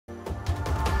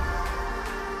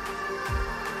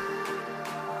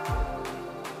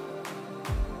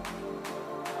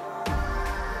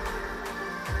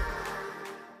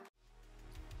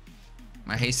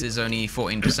haste is only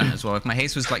 14% as well. If my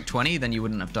haste was like 20, then you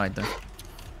wouldn't have died though.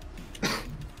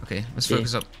 Okay, let's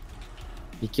focus up.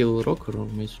 You kill rock or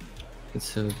mage?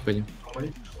 It's belly.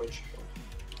 Okay.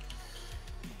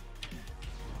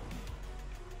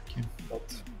 But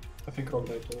I think rock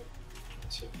died.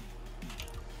 Let's see.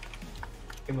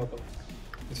 Cannot.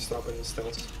 It's trap and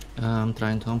stealth. I'm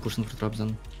trying to. I'm pushing for trap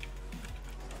zone.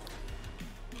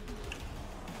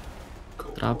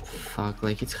 Trap, fuck,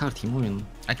 like it's hard, he moving.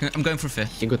 I'm going for fear.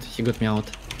 He got me out.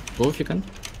 Go if you can.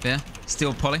 Yeah.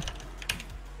 Steal poly.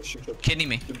 Kidney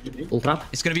me. Full trap.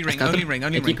 It's gonna be ring. Only ring.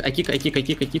 Only ring. I kick.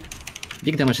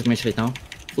 Big damage at mage right now.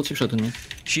 Full chip shot on me.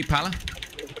 Shoot pala.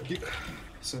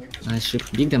 Nice ship.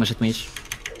 Big damage at mage.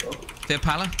 Fear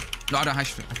pala. No, I don't have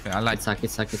fear. I like It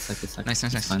suck.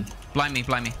 Nice. Fine. Blind me.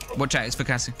 Watch out, it's for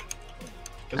casting.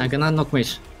 I'm gonna knock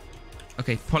mage.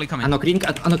 Okay, poly coming. Knock ring.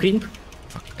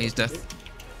 Fuck, he's death.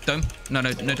 Dome? No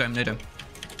dome.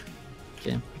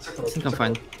 Okay. I think I'm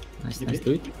fine. Nice,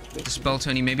 do it. Dispel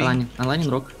Tony, maybe. Align in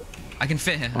rock. I can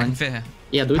fit here.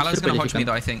 Yeah, do it. Pala's gonna hodge me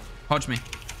though, I think. Hodge me.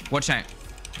 Watch out.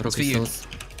 Rock for you.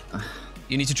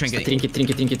 You need to trinket.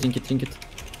 Trinket.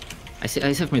 I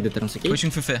have made the turns, okay? Pushing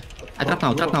for fear. I trap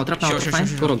now. Sure.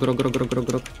 Fine. Go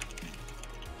rock.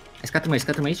 I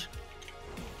scatter mage.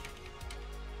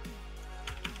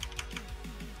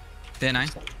 Fear 9.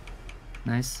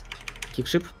 Nice. Kick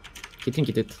ship. He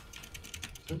trinketed.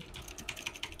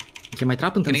 Okay, my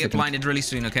trap in 10 Gonna get seconds. blinded really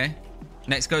soon, okay?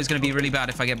 Next go is gonna be really bad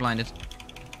if I get blinded.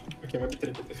 Okay, maybe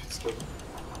trinket if it's good.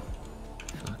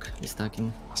 Fuck, he's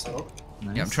stacking. Nice.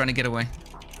 Yeah, I'm trying to get away.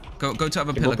 Go to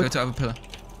other pillar.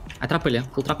 I trap earlier.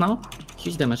 Full trap now.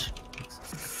 Huge damage.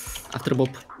 After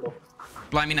Bob.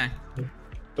 Blind me now.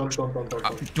 Don't.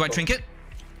 Do I trinket?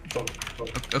 Don't.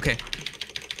 Okay.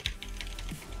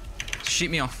 Shoot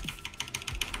me off.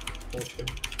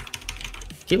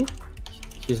 Kill.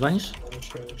 He's vanish.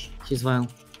 He's vile.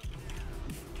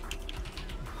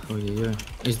 Oh yeah.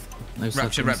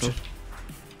 Rapture.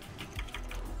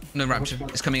 No rapture.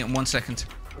 It's coming in 1 second.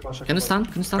 Can you stun?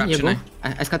 Rapture Yeah, go. now.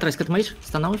 I scatter mage.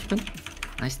 Stun now if you can.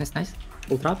 Nice.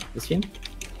 Full trap. It's him.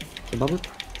 He bubbled.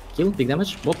 Kill. Big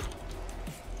damage. Bob.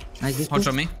 Nice. Hodge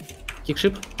on me. Kick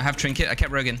ship. I have trinket. I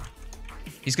kept Rogan.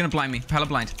 He's gonna blind me. Pala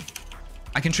blind.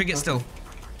 I can trinket still.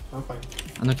 I'm fine.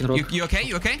 I'm knocking rock. You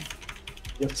okay?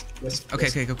 Yes.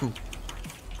 Okay, cool.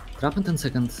 Trap in 10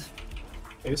 seconds.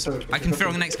 I can fear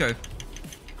on the next go.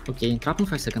 Okay, trap in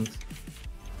 5 seconds.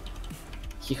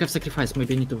 He have sacrifice.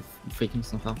 Maybe I need to fake him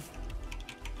somehow.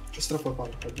 Just trap for fun.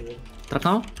 Trap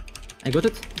now. I got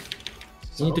it.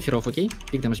 You need to fear off, okay?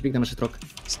 Big damage at rock.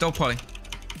 Still poly.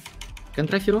 Can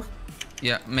try fear off?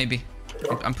 Yeah, maybe.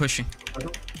 I'm pushing.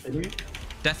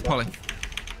 Death poly.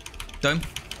 Dome.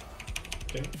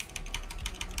 Okay.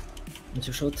 It's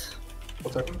your shot.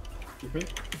 What's happened? Keep me.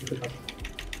 Keep it up.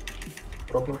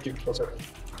 Rock no kick. What's happened?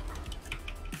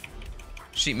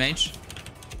 Sheep mage.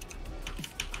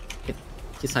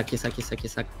 He suck.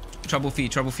 Trouble for you.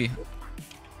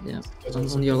 Yeah,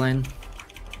 on your line.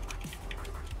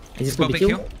 I just Spell will be big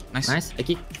kill. kill. Nice. I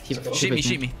kick.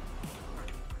 Shoot me.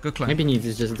 Good climb. Maybe need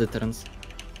is just deterrence.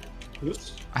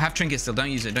 Use. I have trinket still.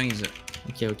 Don't use it.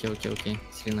 Okay.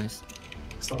 It's really nice.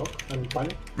 Stop. I'm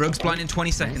blind. Rogue's blind in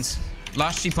 20 seconds.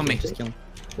 Last sheep on me. Just kill.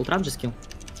 Full trap, just kill.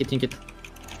 Hitting it.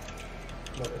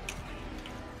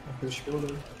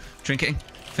 Trinketing.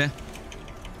 Fair.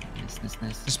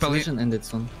 Nice. Dispel it. And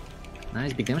it's on.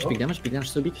 Nice, big damage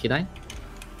so big. He died.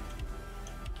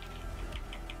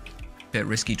 Bit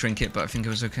risky trinket, but I think it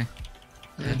was okay.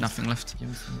 I had nothing left.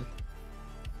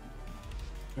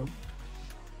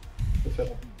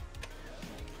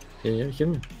 Yeah, hear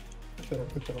me. Good.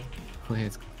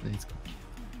 Let's go.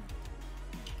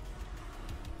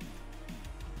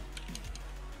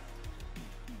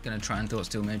 Gonna try and thought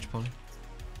steal mage poly.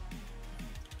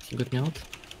 He got me out.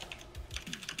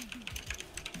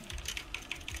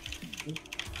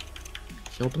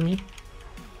 He opened me.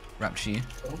 Rapture you.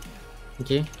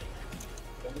 Okay.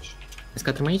 I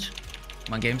scatter mage.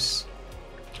 My games.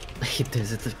 He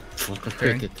does it. Fuck, I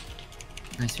Very. hate it.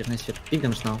 Nice fear. Big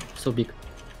damage now. So big.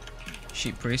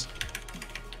 Sheep priest.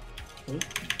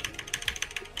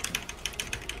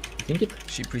 Think it?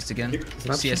 Sheep priest again.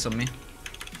 Rapture. CS on me.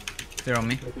 They're on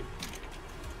me.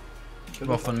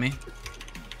 Buff on me.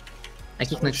 I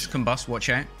kick next. Just combust, watch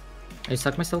out. I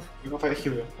suck myself. I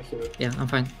heal you. Yeah, I'm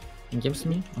fine. In games to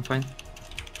me, I'm fine.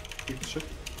 Keep shit.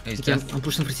 He's Okay, dead. I'm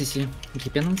pushing for CC. Okay,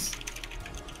 penance.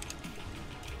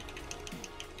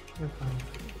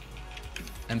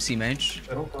 MC mage.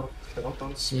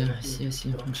 Yeah, I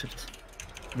see. On shift.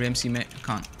 Re-MC mage.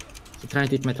 Can't. He tried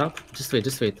to hit my trap. Just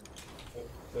wait.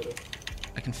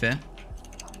 I can fear.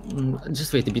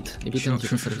 Just wait a bit and you can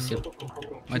service here.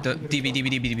 I don't.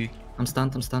 DB. I'm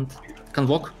stunned. Can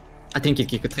walk. I think you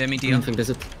kick it. Yeah, me I deal. don't think there's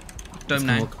it. Dome Can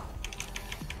 9. walk.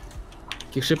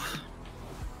 Kick ship.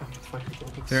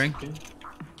 Fearing.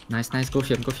 Nice. Go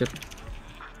here.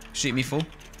 Shoot me full.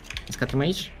 Scatter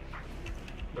mage.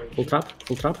 Full trap.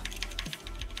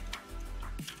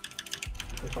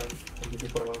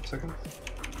 For 1 second.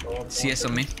 CS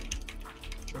on me.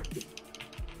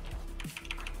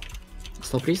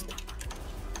 Slow priest.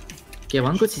 Okay,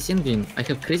 one good CC and win. I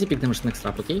have crazy big damage next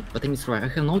trap, okay? But I need to try. I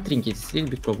have no trinkets, it's a really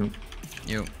big problem.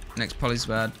 Yo, next poly's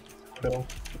bad.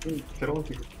 Feral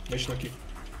kick. Mage no kick.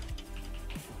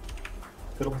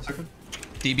 Feral 1 second.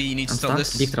 DB, you need to I'm stop stunned.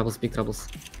 this. Big troubles.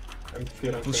 I'm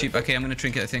fear. Full sheep. Okay, I'm gonna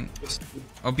trinket, I think.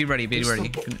 Oh, be ready.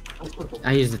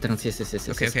 I use the trance, yes.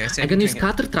 Okay, I say I'm gonna use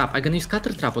trinket.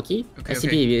 scatter trap, okay? Okay.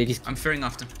 SCB risk. I'm fearing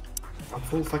after. I'm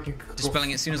full fucking.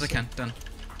 Dispelling it as soon as I can. Done.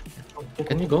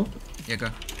 Can we go? Yeah, go.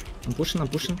 I'm pushing.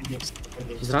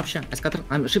 He's rapture. I scatter.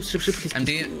 I'm ship.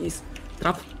 MD. He's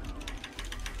trap.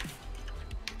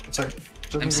 Check.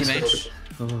 MC mage.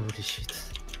 Holy shit.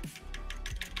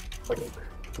 Fucking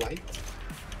light.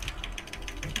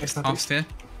 It's not Off sphere.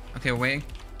 Okay, we're waiting.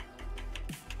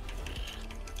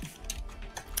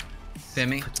 Fear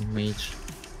me. Fucking mage.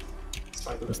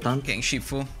 I'm stunned. Getting sheep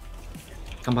full.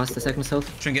 Combust, attack myself.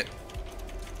 Trinket.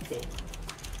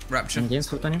 Rapture. And gains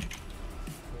for Tony.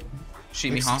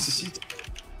 Shoot me half.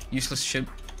 Useless ship.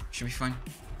 Should be fine.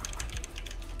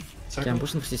 Okay, I'm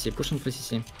pushing for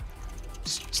CC.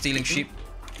 Stealing sheep.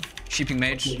 Sheeping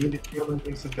mage.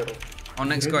 On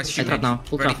next guys, I sheep trap mage. now.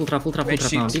 Full Ready. trap now. Mage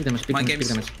sheep. Big damage. Mind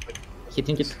games. He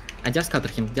trinket. I just scatter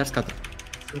him.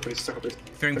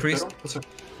 Fearing priest.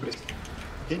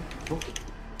 Okay, go.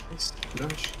 Nice.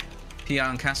 Damage. PI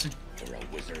on casting.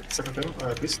 Second feral.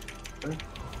 Priest.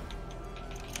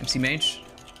 MC mage.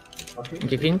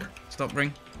 Okay, ring. Stop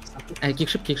ring. Kick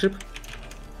ship.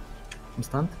 I'm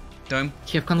stunned. Dome.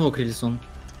 He have convoke really soon.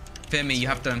 Fear me, you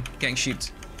have dome. Getting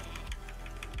sheeped.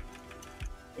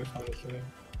 Yep.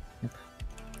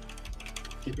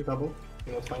 Keep it double.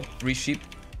 You're not fine. Re-sheep.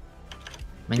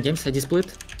 Main games, I split.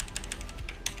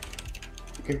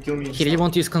 You can kill me. He really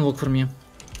won't use convoke for me.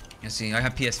 I see, I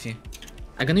have PS for you.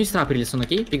 I'm gonna use trap really soon,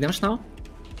 okay? Big damage now.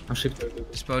 I'm shipped.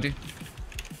 Dispelled you.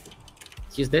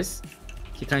 He's this.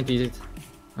 He trying to use it.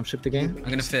 I'm shipped again. I'm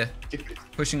gonna fear.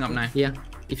 Pushing up now. Yeah.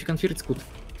 If you can fear, it's good.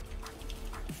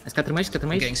 I scatter mage. I'm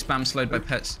getting spam slowed by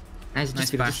pets. Nice, Nice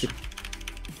just bash. fear.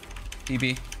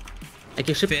 DB. I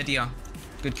kick ship. Fear DR.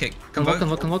 Good kick.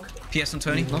 Convoke. PS on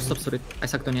Tony. No stop, sorry. I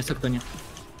suck Tony.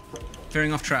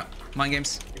 Fearing off trap. Mind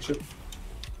games.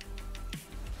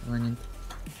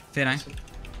 Fear now.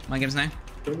 Mind games now.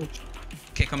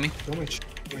 Kick on me.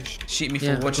 Shoot me full.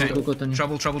 Yeah, Watch go, out. go, Tony.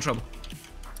 Trouble.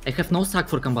 I have no sack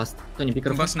for combust. Tony, be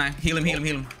careful. Combust now. Heal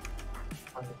him.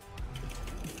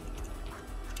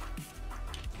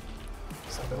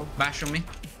 Bash on me.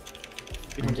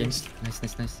 Main games. Nice.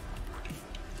 Deathing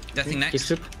Kick next.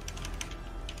 ship.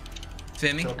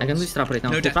 Fear me. I'm gonna use trap right now.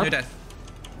 No Full death. trap. No death.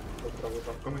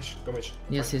 Go mesh.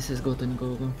 Yes, go, Tony,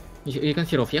 go. You can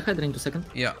fear off. Yeah, Hydra in 2 seconds.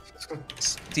 Yeah.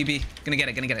 DB. Gonna get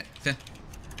it. Fear.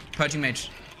 Purging mage.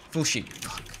 Full sheep.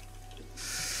 Fuck.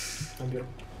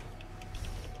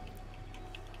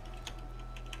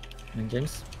 Main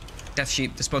games. Death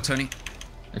sheep. Dispel Tony.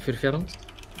 I fear Feral.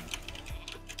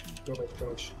 Go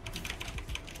mesh.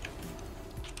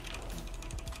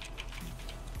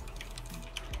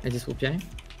 I just will PI.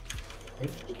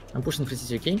 I'm pushing for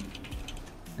CC, okay?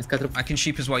 I scatter. I can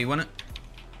sheep as well. You want it?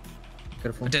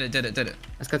 Careful. I did it.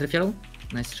 I scatter Feral.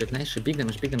 Nice shit. Big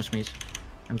damage mage.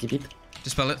 I'm DB'd.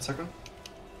 Dispel it. Second.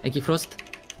 I give frost.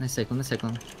 Nice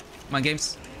cyclone. Mind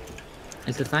games.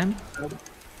 Extra time.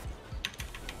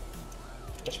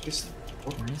 Watch this.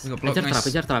 Nice. We got block, nice. I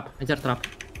jar trap.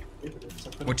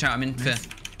 Watch out. I'm in fear.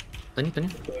 Tony.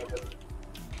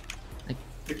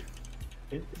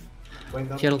 Went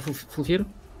down. Feral full fear.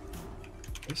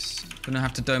 Nice. Gonna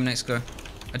have to dome next go.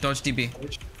 I dodged DB.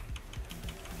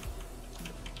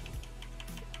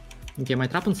 Okay, my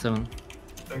trap on 7.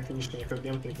 Tank finish, you have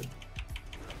game taken.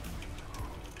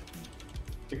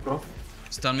 Kick off.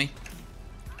 Stun me.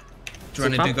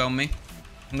 Trying to do go on me.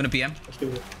 I'm gonna BM. Let's do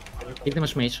it. Big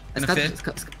damage mage. I Gonna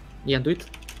scatter. Yeah, do it.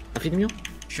 I feed him you.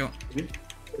 Sure.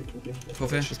 Full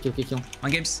fear. Just kill.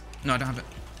 Mind games. No, I don't have it.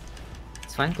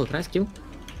 It's fine, call try, skill.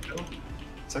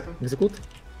 Second. Execute.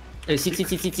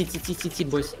 Sit,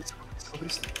 boys.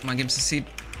 Mind games to seed.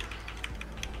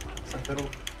 Second.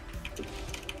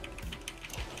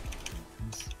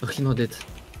 Oh, he not dead.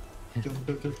 Kill.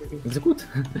 Execute.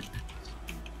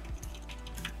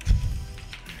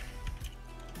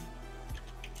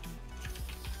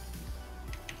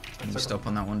 you stop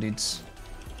on that one, dudes.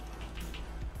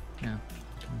 Yeah.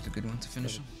 It's a good one to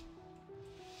finish on.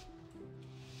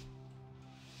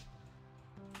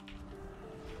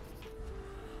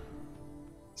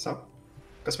 Stop.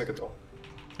 Cosmic control.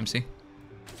 MC.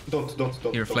 Don't.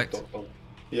 You reflect? Don't.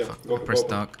 Yeah, Fuck, go. I press go.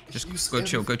 dark. Just go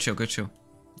chill, go chill, go chill.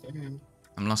 Yeah.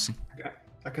 I'm losing.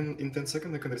 I can, in 10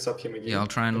 seconds, I can resub him again. Yeah, I'll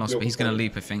try and loss, but he's gonna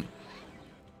leap, I think.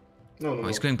 No. Oh,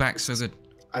 he's going back so good.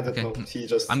 I don't Okay. know. He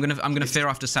just. I'm gonna fear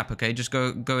after sap, okay? Just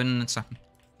go in and sap him.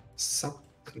 Sub.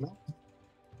 No.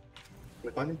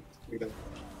 Не панит? Когда?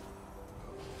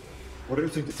 What are you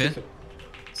thinking? Fear?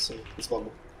 So, it's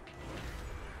bubble.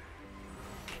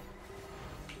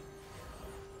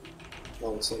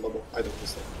 No, it's not bubble. I don't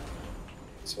understand.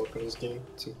 It's work on this game.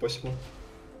 It's impossible.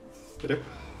 Rip.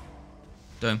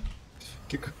 Dome.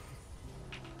 Kick.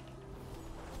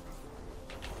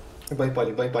 Blind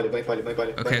pally.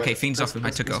 Okay, Fiend's off. I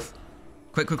took it off.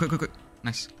 Quick.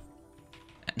 Nice.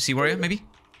 MC Warrior, maybe?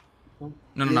 No,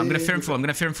 I'm gonna fear him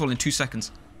fall. In 2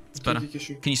 seconds. It's better.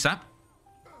 Can you sap?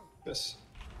 Yes.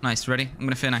 Nice, ready? I'm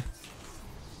gonna fear now.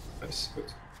 Nice,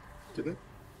 good. Didn't?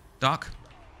 Dark.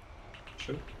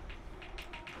 Sure.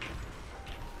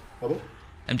 Bubble?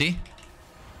 MD.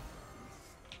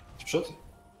 Shot?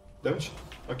 Damage?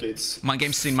 Okay, it's... My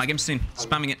game's soon.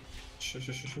 Spamming it. Sure.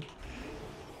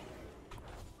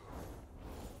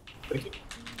 Thank you.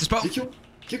 Dispel.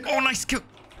 Kick. Oh, nice kill.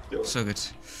 Yo. So good.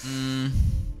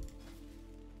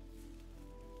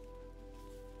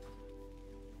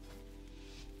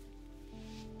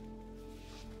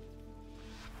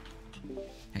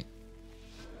 Hey.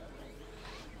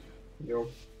 Yo.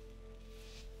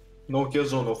 No kill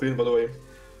zone, no field, by the way.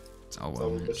 Oh well,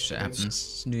 man. Shit happens.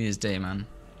 It's New Year's Day, man.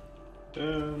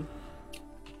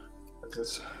 Like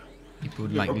this. People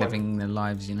like living their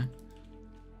lives, you know.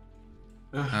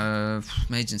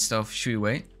 Mage and stealth. Should we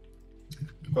wait?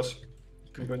 Because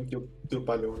I'm going to kill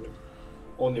Pally only.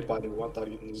 Only Pally, one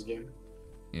target in this game.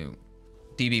 Yo.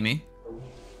 DB me.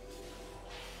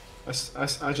 I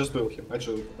just duel him. I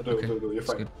do. You're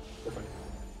fine. Good. You're fine.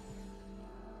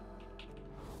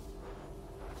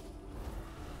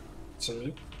 It's on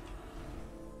me.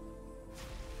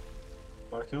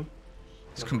 Mark him.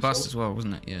 It's combust as well,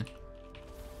 wasn't it? Yeah.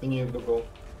 You need to go.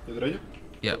 You ready?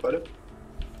 Yeah. Pally?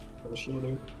 Machine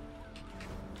doing.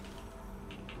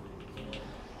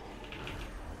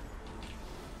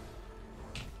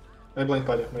 I blind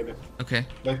Pally, maybe. Okay.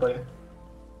 Blind Pally.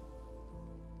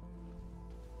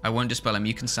 I won't dispel him.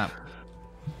 You can sap.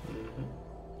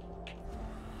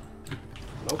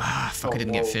 Nope. Ah, fuck! I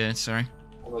didn't get fear. Sorry.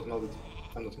 I'm not nodded.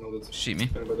 Shoot me.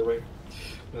 By the way,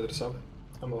 another sub.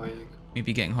 I'm lying.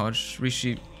 Maybe getting Hodge.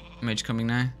 Reshoot. Mage coming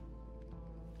now.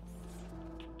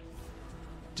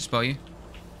 Dispel you.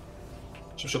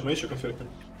 Shot mage, you can fear him.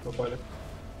 No Pally.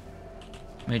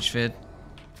 Mage feared.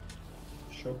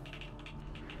 Sure.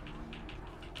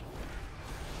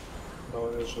 Now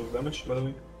I just damage, by the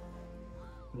way.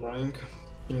 I'm lying.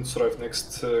 He needs to survive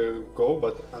next go,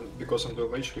 but because I'm dual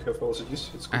mage, we have all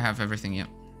CDs. It's good. I have everything. Yep.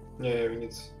 Yeah, we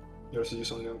need your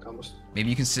CDs only on combos.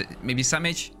 Maybe you can. Maybe sap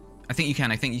mage. I think you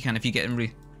can if you get him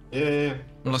Yeah.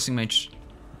 I'm losing mage.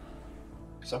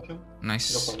 Sap him.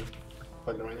 Nice. No Pally.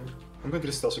 Pally running. I'm going to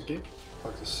restart, okay?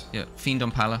 Fuck this. Yeah. Fiend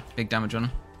on Pala. Big damage on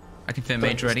her. I can fear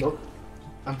mage ready.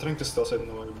 I'm trying to stealth, I don't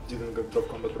know, I didn't get drop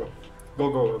combat, bro.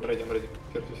 Go, I'm ready.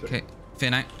 Fear. Okay.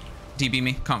 Fear now. DB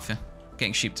me. Can't fear.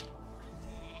 Getting sheeped.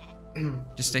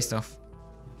 Just stay stealth.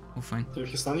 All fine. If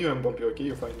he stun you and bump you, okay?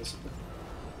 You're fine instantly.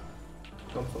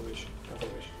 Confirmation.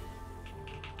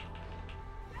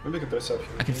 Maybe I can press up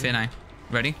him. I can fear now.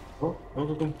 Ready? Go.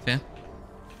 Fear.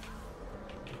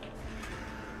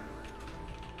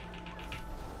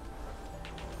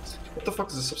 What the fuck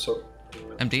is this episode?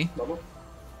 MD. Double?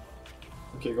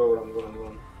 Okay, go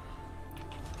run.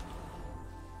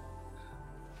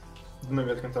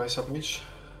 Maybe I can try sub mage.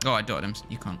 Oh, I dotted him.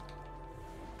 You can't.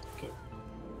 Okay.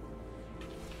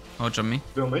 Hodge on me.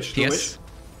 Dual mage. PS.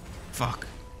 Fuck.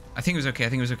 I think it was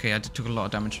okay. I took a lot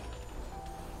of damage.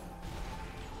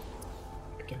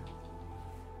 Okay.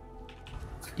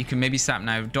 You can maybe sap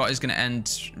now. Dot is gonna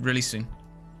end really soon.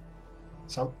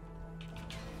 Sub?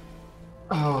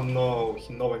 Oh no,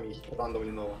 he Nova me.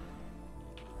 Randomly Nova.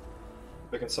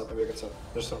 We can sub.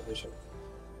 Just sub mission.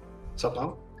 Sub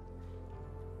now?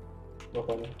 No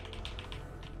problem.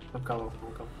 I'm coming.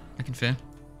 I can fear.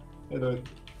 I do it.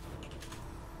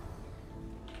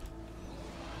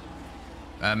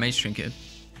 Mage trinket.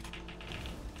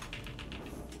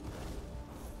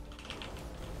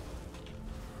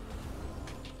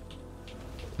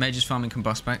 Mage is farming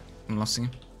combust back. I'm losing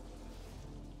him.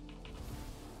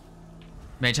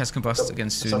 Mage has combust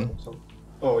against student.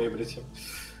 Oh, you bleed him.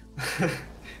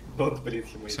 Don't bleed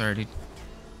him, mate. Sorry, dude.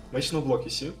 Mage no block, you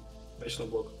see? Mage no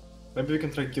block. Maybe we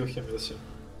can try kill him, we'll see.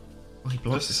 Oh, he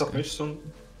blocks Just this sub guy. mage soon.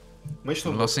 Mage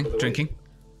no block, Lossing, by the way. drinking.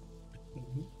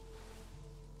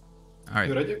 Alright.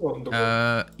 You ready? Go,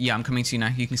 go. Yeah, I'm coming to you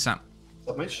now. You can sap.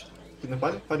 Sub mage. Hidden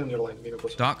pile? Pile on your line, maybe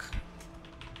possible. Dark.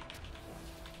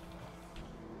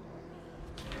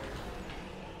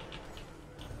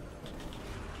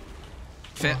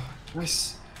 Fit. Oh,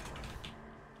 nice.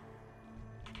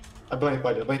 I blind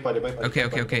pile, blind pile, blind pile. Okay,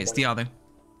 okay, okay. It's DR though.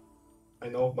 I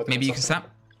know, but Maybe you can sap.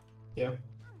 Yeah.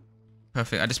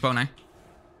 Perfect. I dispel now.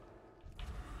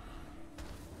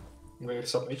 I'm going to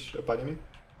sub mage, pile me.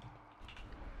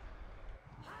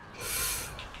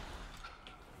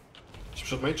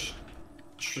 Shot mage.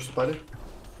 Just pile.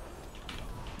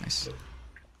 Nice.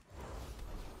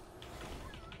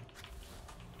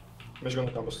 Mage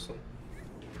gonna come soon.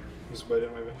 This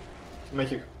barrier maybe.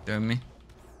 Make it. Doing me.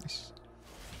 Nice.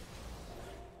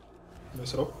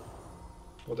 Nice rope.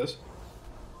 What is?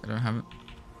 I don't have it.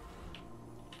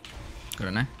 Got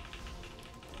it now.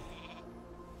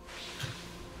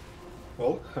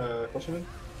 Well, caution in.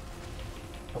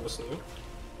 I'm listening to you.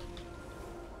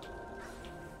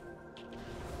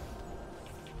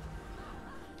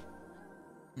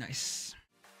 Nice.